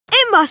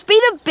must be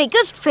the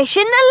biggest fish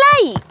in the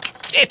lake.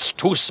 It's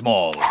too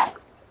small.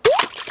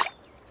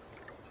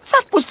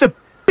 That was the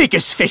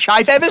biggest fish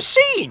I've ever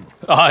seen.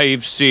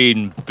 I've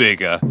seen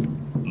bigger.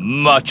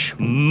 Much,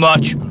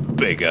 much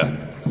bigger.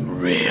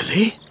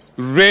 Really?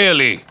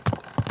 Really.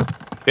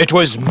 It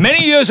was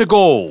many years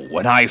ago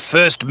when I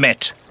first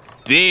met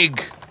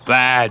Big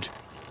Bad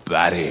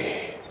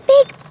Barry.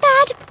 Big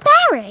Bad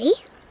Barry?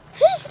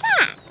 Who's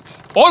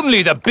that?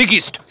 Only the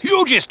biggest,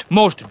 hugest,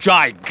 most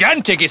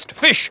giganticest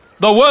fish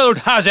the world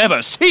has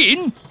ever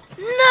seen.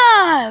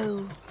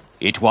 No!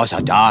 It was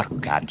a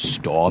dark and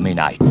stormy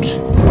night.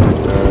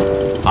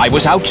 I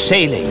was out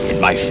sailing in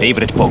my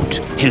favourite boat,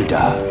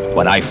 Hilda,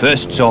 when I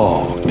first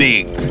saw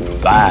Big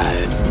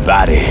Bad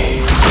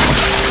Barry.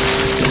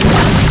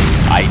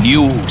 I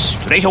knew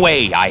straight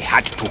away I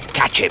had to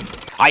catch him.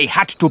 I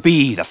had to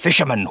be the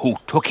fisherman who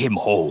took him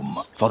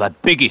home for the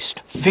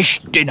biggest fish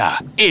dinner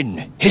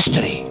in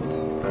history.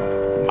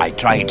 I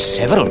tried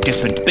several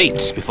different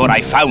baits before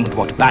I found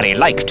what Barry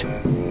liked.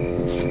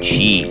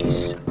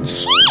 Cheese.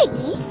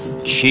 Cheese?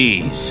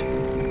 Cheese.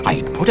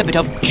 I put a bit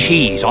of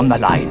cheese on the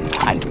line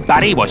and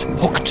Barry was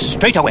hooked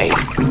straight away.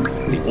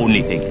 The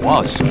only thing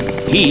was,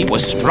 he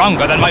was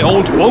stronger than my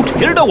old boat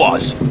Hilda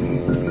was.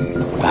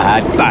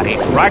 Bad Barry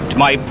dragged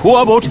my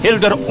poor boat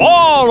Hilda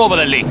all over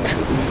the lake.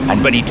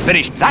 And when he'd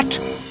finished that,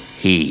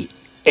 he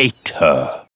ate her.